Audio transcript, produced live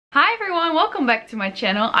Hi everyone, welcome back to my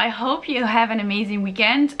channel. I hope you have an amazing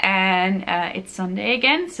weekend and it's Sunday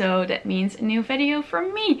again, so that means a new video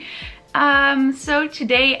from me. So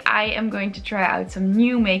today I am going to try out some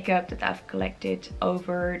new makeup that I've collected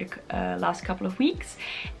over the last couple of weeks,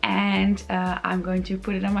 and I'm going to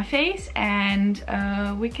put it on my face and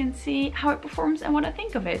we can see how it performs and what I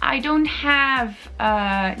think of it. I don't have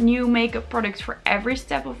new makeup products for every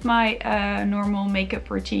step of my normal makeup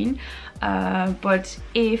routine, but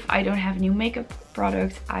if I don't have new makeup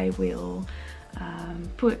products, I will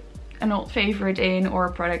put an old favorite in, or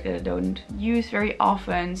a product that I don't use very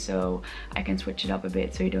often, so I can switch it up a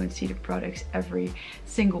bit so you don't see the products every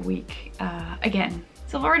single week again.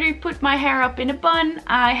 So I've already put my hair up in a bun.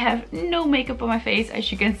 I have no makeup on my face,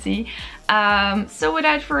 as you can see. So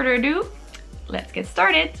without further ado, let's get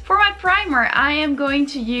started. For my primer, I am going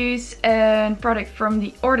to use a product from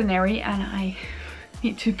The Ordinary, and I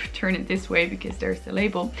need to turn it this way because there's the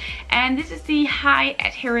label. And this is the High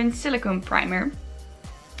Adherence Silicone Primer.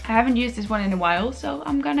 I haven't used this one in a while, so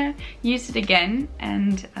I'm gonna use it again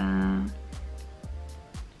and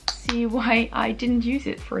see why I didn't use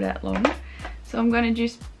it for that long. So I'm gonna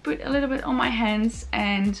just put a little bit on my hands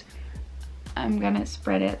and I'm gonna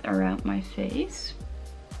spread it around my face.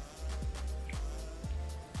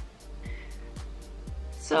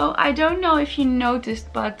 So I don't know if you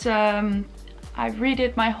noticed, but I've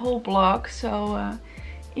redid my whole blog, so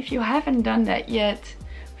if you haven't done that yet,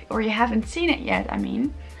 or you haven't seen it yet, I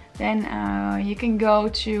mean, then you can go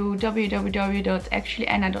to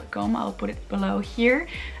www.actuallyanna.com. I'll put it below here,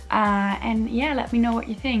 and yeah, let me know what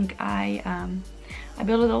you think. I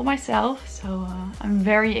built it all myself, so I'm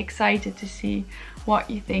very excited to see what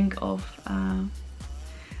you think of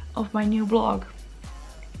my new blog.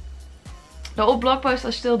 The old blog posts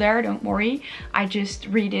are still there, don't worry. I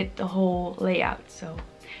just redid the whole layout, so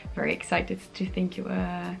very excited to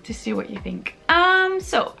see what you think.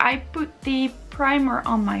 So I put the primer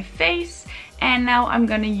on my face, and now I'm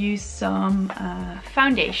gonna use some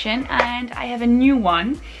foundation, and I have a new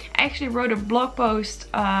one. I actually wrote a blog post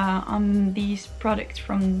on these products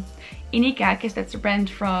from Inika, because that's the brand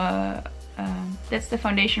from that's the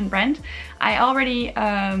foundation brand. I already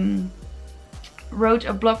wrote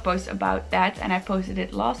a blog post about that, and I posted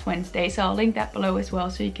it last Wednesday, so I'll link that below as well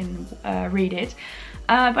so you can read it.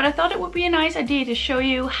 But I thought it would be a nice idea to show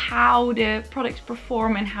you how the products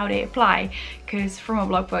perform and how they apply, because from a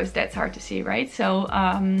blog post that's hard to see, right? So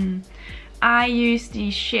I use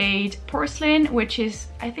the shade Porcelain, which is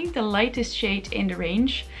I think the lightest shade in the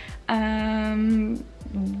range.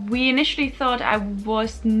 We initially thought I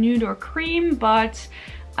was nude or cream, but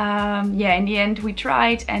yeah, in the end we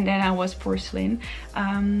tried, and then I was Porcelain.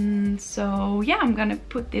 So yeah, I'm gonna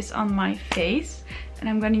put this on my face, and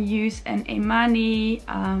I'm gonna use an Emani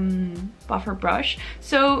buffer brush.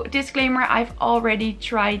 So disclaimer, I've already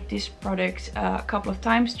tried this product a couple of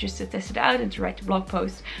times just to test it out and to write the blog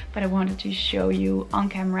post, but I wanted to show you on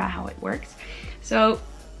camera how it works. So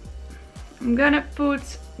I'm gonna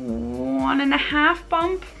put 1.5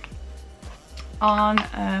 pump on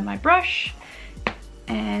my brush,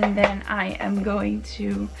 and then I am going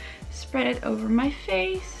to spread it over my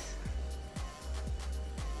face.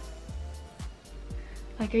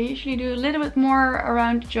 Like I usually do, a little bit more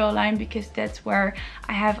around the jawline because that's where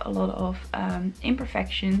I have a lot of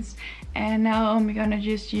imperfections. And now I'm gonna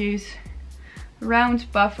just use round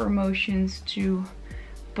buffer motions to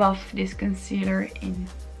buff this concealer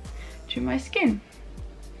into my skin.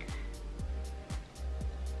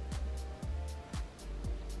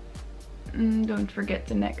 Don't forget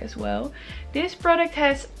the neck as well. This product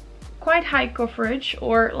has quite high coverage,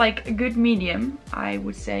 or like a good medium, I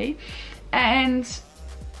would say. And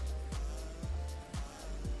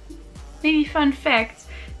maybe fun fact,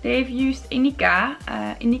 they've used Inika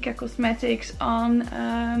Cosmetics on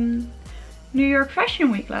New York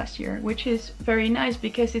Fashion Week last year, which is very nice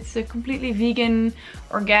because it's a completely vegan,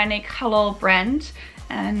 organic, halal brand.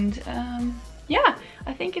 And yeah,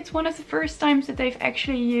 I think it's one of the first times that they've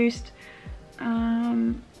actually used,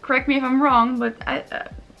 correct me if I'm wrong, but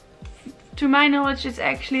to my knowledge it's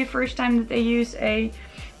actually the first time that they use a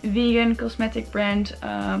vegan cosmetic brand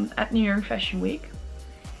at New York Fashion Week.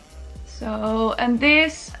 So, and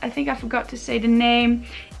this, I think I forgot to say the name,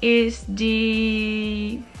 is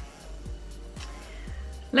the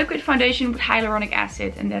liquid foundation with hyaluronic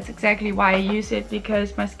acid, and that's exactly why I use it,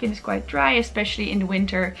 because my skin is quite dry, especially in the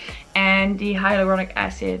winter, and the hyaluronic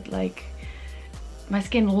acid, like, my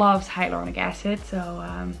skin loves hyaluronic acid, so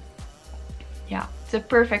yeah, it's a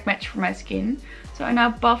perfect match for my skin. So I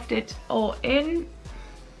now buffed it all in.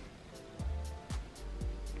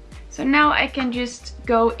 So So now I can just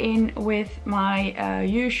go in with my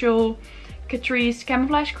usual Catrice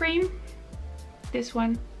Camouflage Cream. This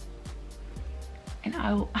one. And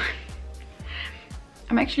I'm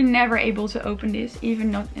actually never able to open this, even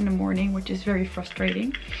not in the morning, which is very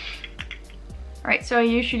frustrating. Alright, so I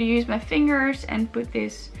usually use my fingers and put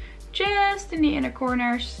this just in the inner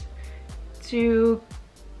corners to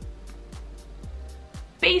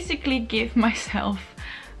basically give myself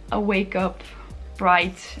a wake up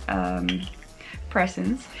bright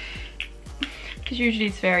presence, because usually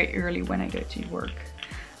it's very early when I go to work,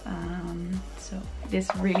 so this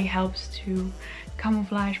really helps to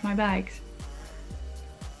camouflage my bags.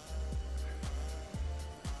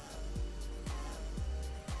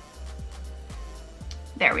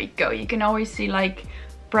 There we go. You can always see like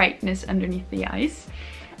brightness underneath the eyes.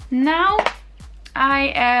 Now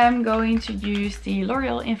I am going to use the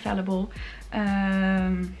L'Oreal Infallible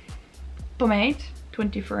pomade,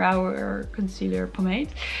 24-hour concealer pomade.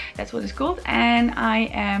 That's what it's called. And I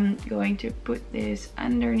am going to put this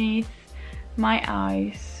underneath my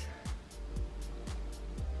eyes.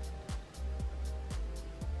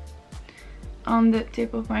 On the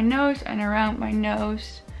tip of my nose and around my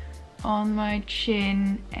nose, on my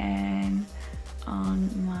chin and on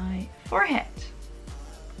my forehead.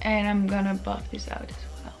 And I'm gonna buff this out as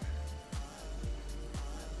well.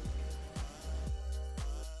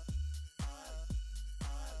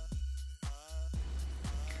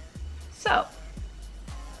 So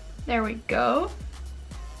there we go.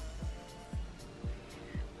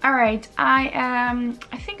 All right, I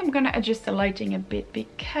think I'm gonna adjust the lighting a bit,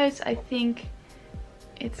 because I think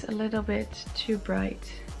it's a little bit too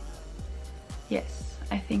bright. Yes,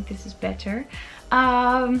 I think this is better.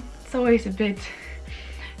 It's always a bit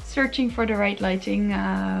searching for the right lighting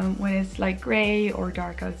when it's like gray or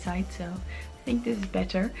dark outside, so I think this is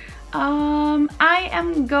better. I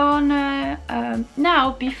am gonna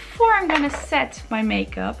now, before I'm gonna set my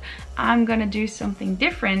makeup, I'm gonna do something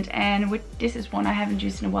different, and this is one I haven't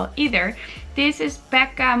used in a while either. This is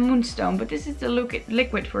Becca Moonstone, but this is the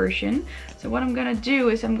liquid version. So what I'm gonna do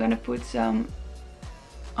is I'm gonna put some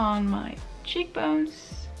on my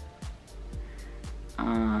cheekbones,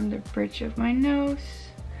 on the bridge of my nose,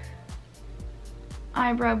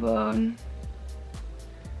 eyebrow bone,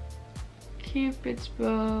 Cupid's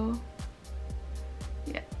bow.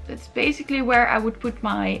 Yeah, that's basically where I would put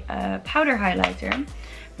my powder highlighter.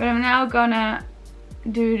 But I'm now gonna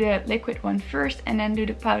do the liquid one first and then do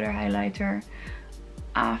the powder highlighter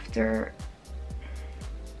after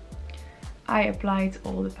I applied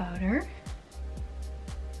all the powder.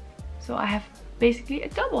 So I have basically a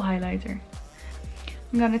double highlighter.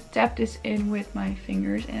 I'm gonna tap this in with my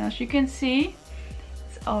fingers, and as you can see,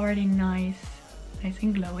 it's already nice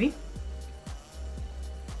and glowy.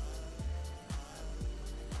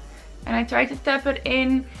 And I try to tap it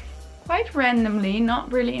in quite randomly,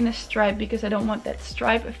 not really in a stripe, because I don't want that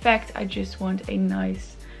stripe effect. I just want a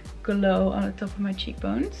nice glow on the top of my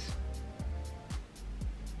cheekbones.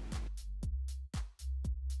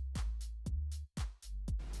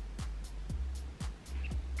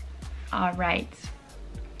 Alright,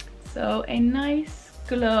 so a nice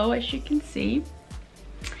glow, as you can see.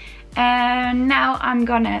 And now I'm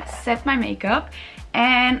gonna set my makeup,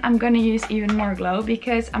 and I'm gonna use even more glow,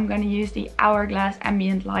 because I'm gonna use the Hourglass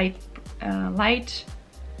Ambient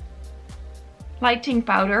lighting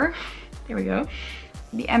powder. There we go.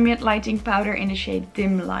 The Ambient lighting powder in the shade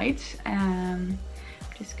Dim Light. I'm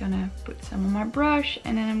just gonna put some on my brush,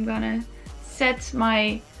 and then I'm gonna set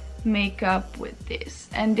my makeup with this.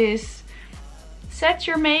 And this sets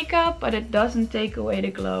your makeup, but it doesn't take away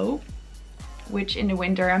the glow, which in the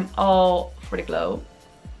winter I'm all for the glow.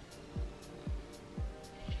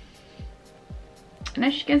 And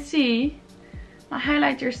as you can see, my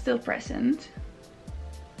highlighter is still present.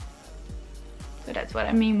 So that's what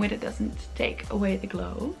I mean with it doesn't take away the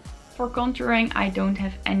glow. For contouring, I don't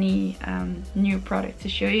have any new product to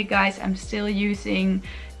show you guys. I'm still using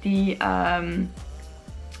the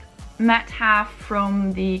matte half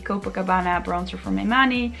from the Copacabana bronzer from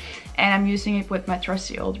Emani, and I'm using it with my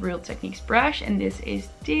trusty old Real Techniques brush, and this is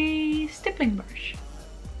the stippling brush.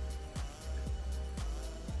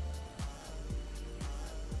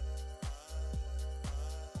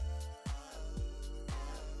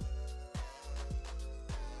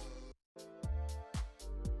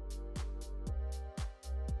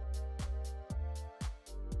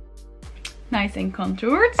 Nice and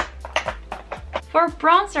contoured. For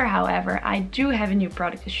bronzer, however, I do have a new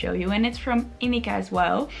product to show you, and it's from Inika as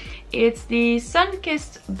well. It's the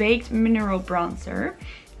Sun-Kissed Baked Mineral Bronzer,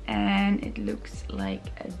 and it looks like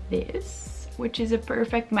this which is a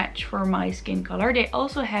perfect match for my skin color. They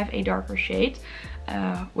also have a darker shade,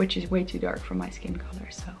 which is way too dark for my skin color,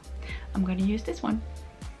 so I'm gonna use this one.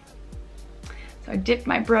 So I dipped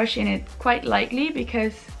my brush in it quite lightly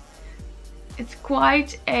because it's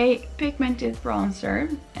quite a pigmented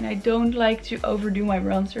bronzer and I don't like to overdo my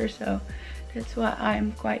bronzer, so that's why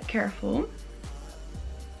I'm quite careful.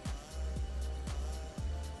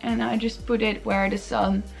 And I just put it where the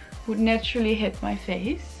sun would naturally hit my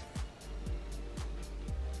face.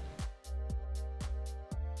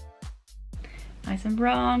 Nice and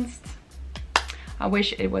bronzed. I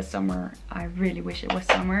wish it was summer. I really wish it was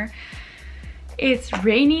summer. It's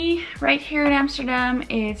rainy right here in Amsterdam.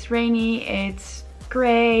 It's rainy, it's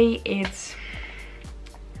gray, it's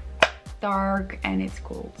dark and it's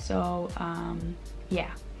cold. So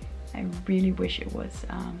yeah, I really wish it was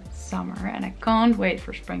summer and I can't wait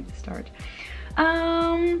for spring to start.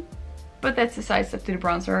 But that's the side step to the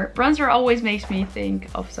bronzer. Bronzer always makes me think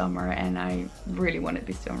of summer and I really want it to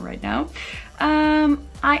be summer right now.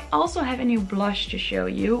 I also have a new blush to show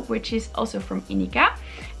you, which is also from Inika.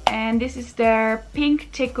 And this is their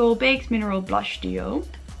Pink Tickle Baked Mineral Blush Duo.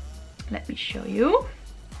 Let me show you.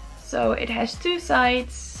 So it has two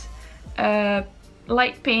sides, a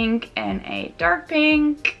light pink and a dark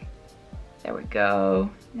pink. There we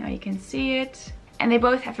go. Now you can see it. And they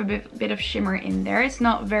both have a bit of shimmer in there. It's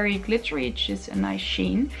not very glittery, it's just a nice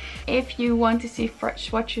sheen. If you want to see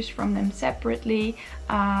swatches from them separately,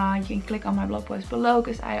 you can click on my blog post below,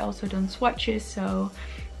 because I also done swatches, so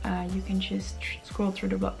you can just scroll through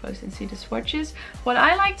the blog post and see the swatches. What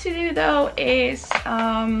I like to do though is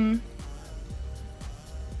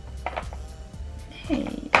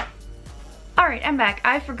hey. Alright, I'm back.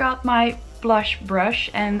 I forgot my blush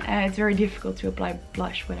brush and it's very difficult to apply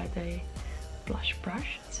blush without a blush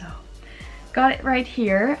brush, so got it right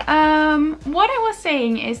here. What I was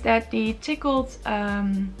saying is that the Tickled,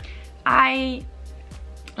 I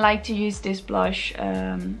like to use this blush.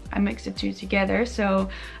 I mix the two together, so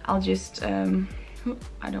I'll just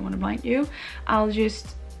I don't want to blind you. I'll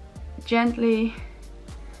just gently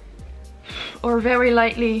or very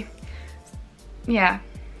lightly, yeah,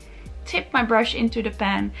 tip my brush into the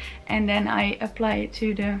pan and then I apply it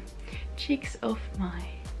to the cheeks of my,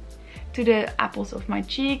 to the apples of my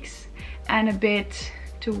cheeks and a bit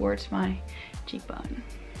towards my cheekbone.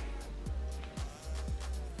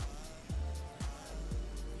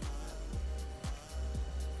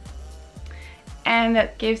 And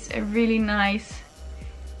that gives a really nice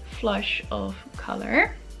flush of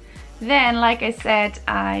color. Then, like I said,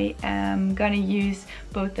 I am gonna use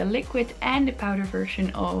both the liquid and the powder version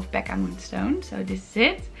of Becca Moonstone. So this is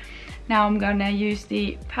it. Now I'm gonna use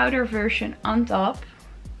the powder version on top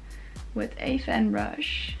with a fan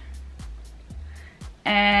brush.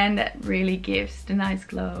 And that really gives the nice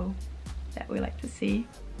glow that we like to see.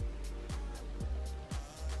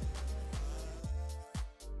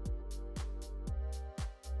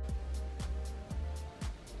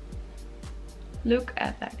 Look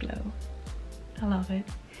at that glow. I love it.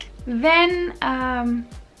 Then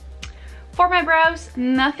for my brows,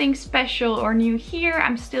 nothing special or new here.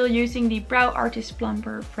 I'm still using the Brow Artist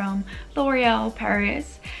Plumper from L'Oreal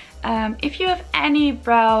Paris. If you have any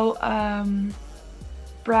brow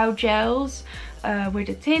gels with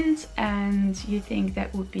a tint and you think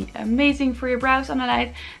that would be amazing for your brows on a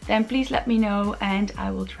light, then please let me know and I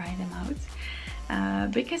will try them out.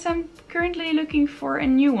 Because I'm currently looking for a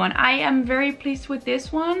new one. I am very pleased with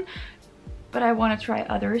this one, but I want to try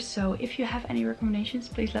others. So if you have any recommendations,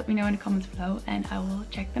 please let me know in the comments below and I will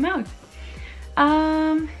check them out.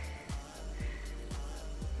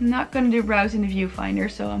 Not gonna do brows in the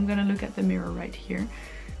viewfinder, so I'm gonna look at the mirror right here.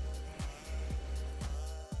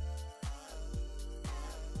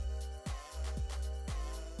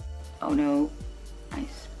 Oh no, I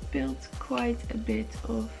spilled quite a bit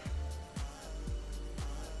of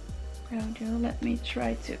brow gel. Let me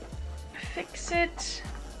try to fix it.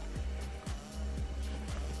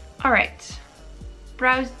 Alright,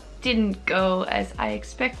 brows didn't go as I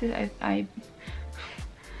expected.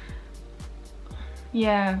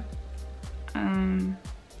 Yeah,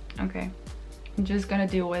 okay, I'm just gonna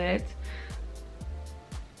deal with it.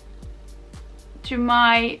 To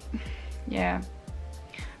my, yeah,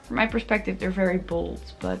 from my perspective they're very bold,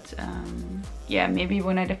 but yeah, maybe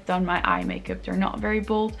when I'd have done my eye makeup they're not very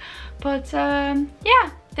bold, but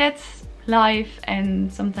yeah, that's life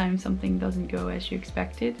and sometimes something doesn't go as you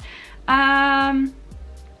expected. Yeah,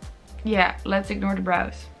 let's ignore the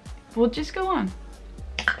brows. We'll just go on.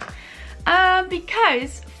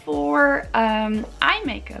 Because for eye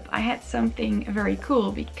makeup I had something very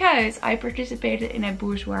cool, because I participated in a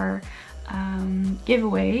Bourjois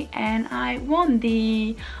giveaway, and I won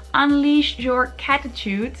the Unleash Your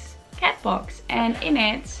Catitudes cat box, and in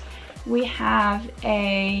it we have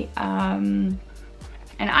an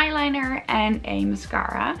eyeliner and a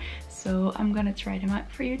mascara. So I'm gonna try them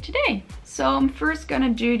out for you today. So I'm first gonna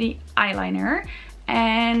do the eyeliner,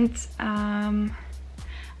 and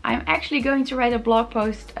I'm actually going to write a blog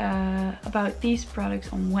post about these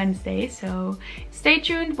products on Wednesday, so stay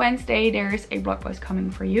tuned. Wednesday there's a blog post coming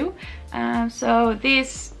for you. So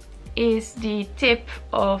this is the tip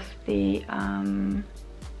of the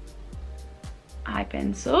eye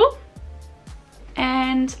pencil,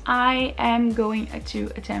 and I am going to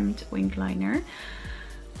attempt wing liner.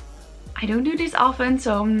 I don't do this often,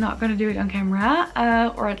 so I'm not gonna do it on camera,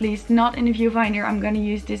 or at least not in the viewfinder. I'm gonna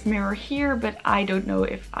use this mirror here, but I don't know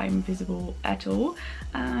if I'm visible at all.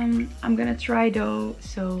 I'm gonna try though,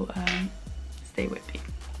 so stay with me.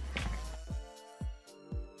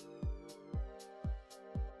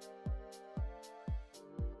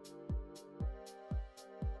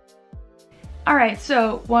 Alright,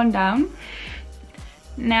 so one down.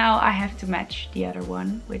 Now I have to match the other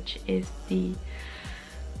one, which is the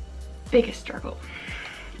biggest struggle.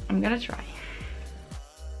 I'm gonna try.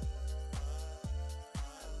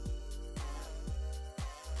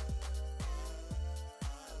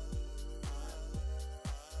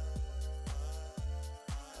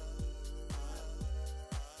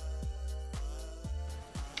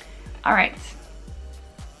 All right,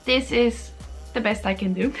 this is the best I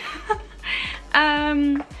can do.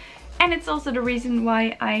 And it's also the reason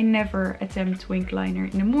why I never attempt wing liner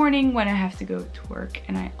in the morning when I have to go to work,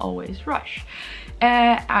 and I always rush.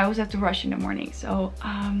 I always have to rush in the morning, so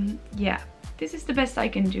yeah, this is the best I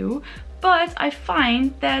can do. But I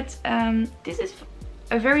find that this is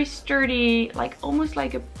a very sturdy, like almost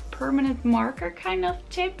like a permanent marker kind of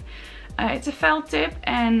tip. It's a felt tip,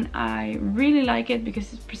 and I really like it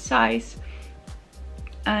because it's precise,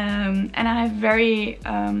 and I have very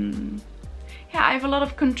yeah, I have a lot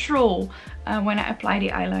of control when I apply the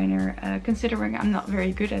eyeliner, considering I'm not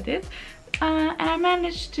very good at it. And I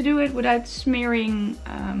managed to do it without smearing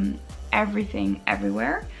everything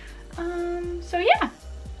everywhere. So yeah,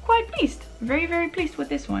 quite pleased. Very, very pleased with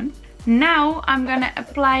this one. Now I'm gonna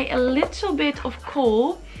apply a little bit of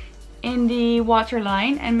kohl in the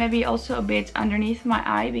waterline, and maybe also a bit underneath my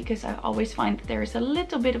eye, because I always find that there is a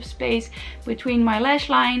little bit of space between my lash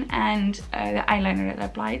line and the eyeliner that I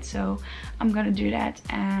applied. So I'm gonna do that,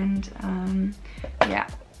 and yeah,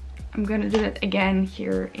 I'm gonna do that again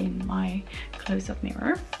here in my close-up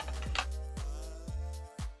mirror.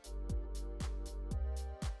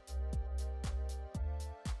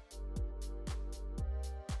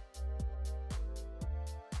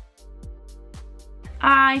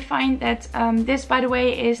 I find that this, by the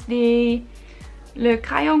way, is the Le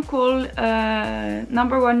Crayon Kohl #1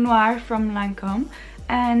 Noir from Lancome,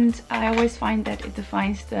 and I always find that it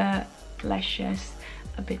defines the lashes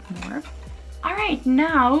a bit more. Alright,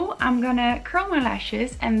 now I'm gonna curl my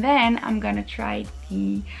lashes, and then I'm gonna try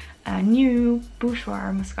the new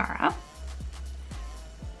Bourjois mascara.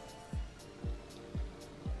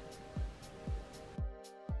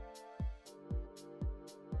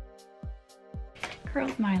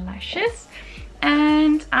 Curled my lashes,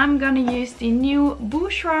 and I'm gonna use the new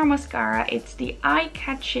Bourjois mascara. It's the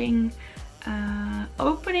eye-catching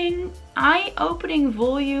eye-opening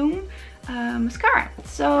volume mascara.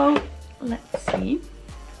 So let's see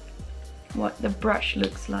what the brush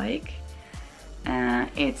looks like.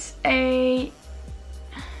 It's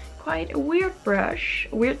quite a weird brush,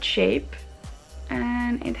 weird shape,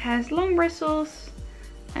 and it has long bristles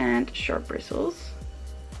and short bristles.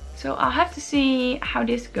 So I'll have to see how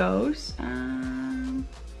this goes. I'm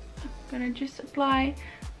gonna just apply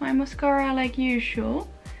my mascara like usual.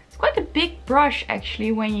 It's quite a big brush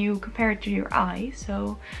actually when you compare it to your eye.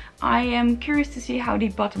 So I am curious to see how the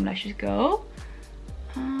bottom lashes go.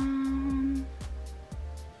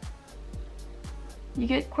 You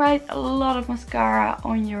get quite a lot of mascara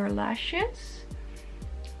on your lashes.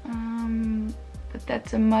 But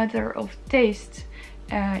that's a matter of taste,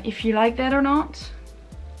 if you like that or not.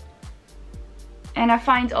 And I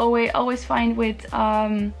find always find with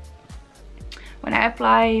when I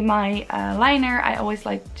apply my liner, I always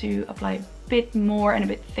like to apply a bit more and a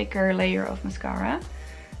bit thicker layer of mascara.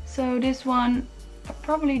 So this one, I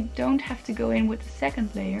probably don't have to go in with the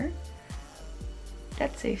second layer.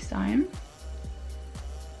 That saves time.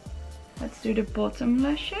 Let's do the bottom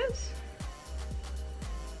lashes.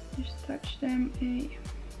 Just touch them.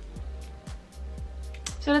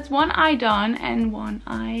 So that's one eye done, and one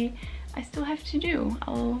eye I still have to do.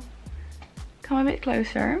 I'll come a bit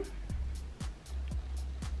closer.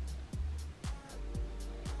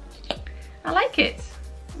 I like it.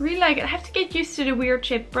 I really like it. I have to get used to the weird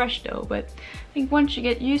shaped brush though, but I think once you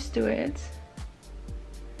get used to it,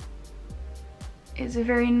 it's a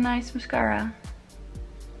very nice mascara.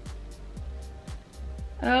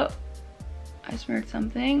 Oh, I smeared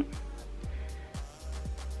something.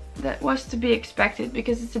 That was to be expected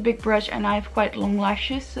because it's a big brush and I have quite long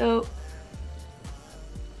lashes, so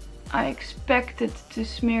I expected to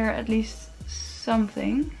smear at least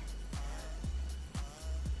something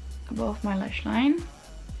above my lash line.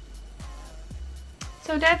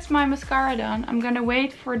 So that's my mascara done. I'm gonna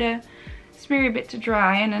wait for the smeary bit to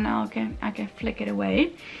dry and then I can flick it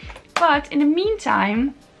away. But in the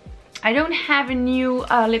meantime, I don't have a new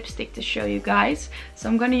lipstick to show you guys, so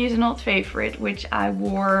I'm gonna use an old favorite which I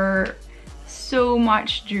wore so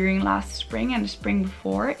much during last spring and the spring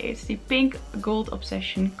before. It's the Pink Gold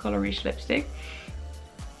Obsession Color Rich lipstick.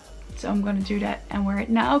 So I'm gonna do that and wear it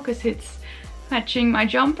now because it's matching my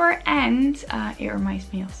jumper and it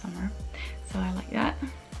reminds me of summer. So I like that.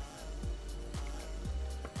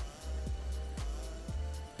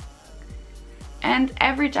 And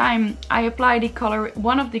every time I apply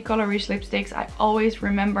one of the Color Rich lipsticks, I always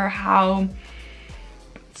remember how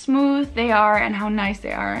smooth they are and how nice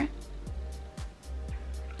they are.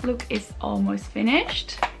 Look is almost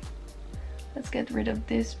finished. Let's get rid of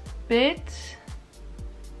this bit.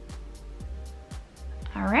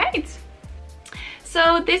 Alright.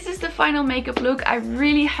 So this is the final makeup look. I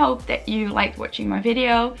really hope that you liked watching my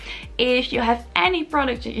video. If you have any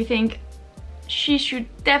products that you think she should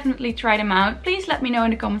definitely try them out, please let me know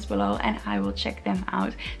in the comments below and I will check them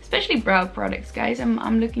out. Especially brow products, guys.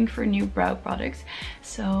 I'm looking for new brow products.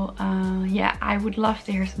 So yeah, I would love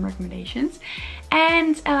to hear some recommendations.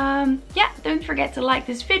 And yeah, don't forget to like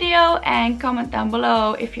this video and comment down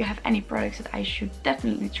below if you have any products that I should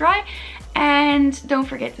definitely try. And don't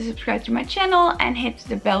forget to subscribe to my channel and hit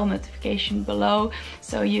the bell notification below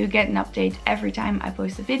so you get an update every time I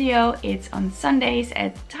post a video. It's on Sundays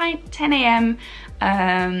at 10 AM.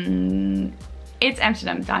 It's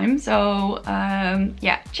Amsterdam time, so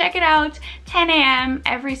yeah, check it out. 10 AM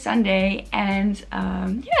every Sunday. And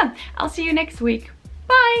yeah, I'll see you next week.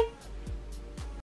 Bye!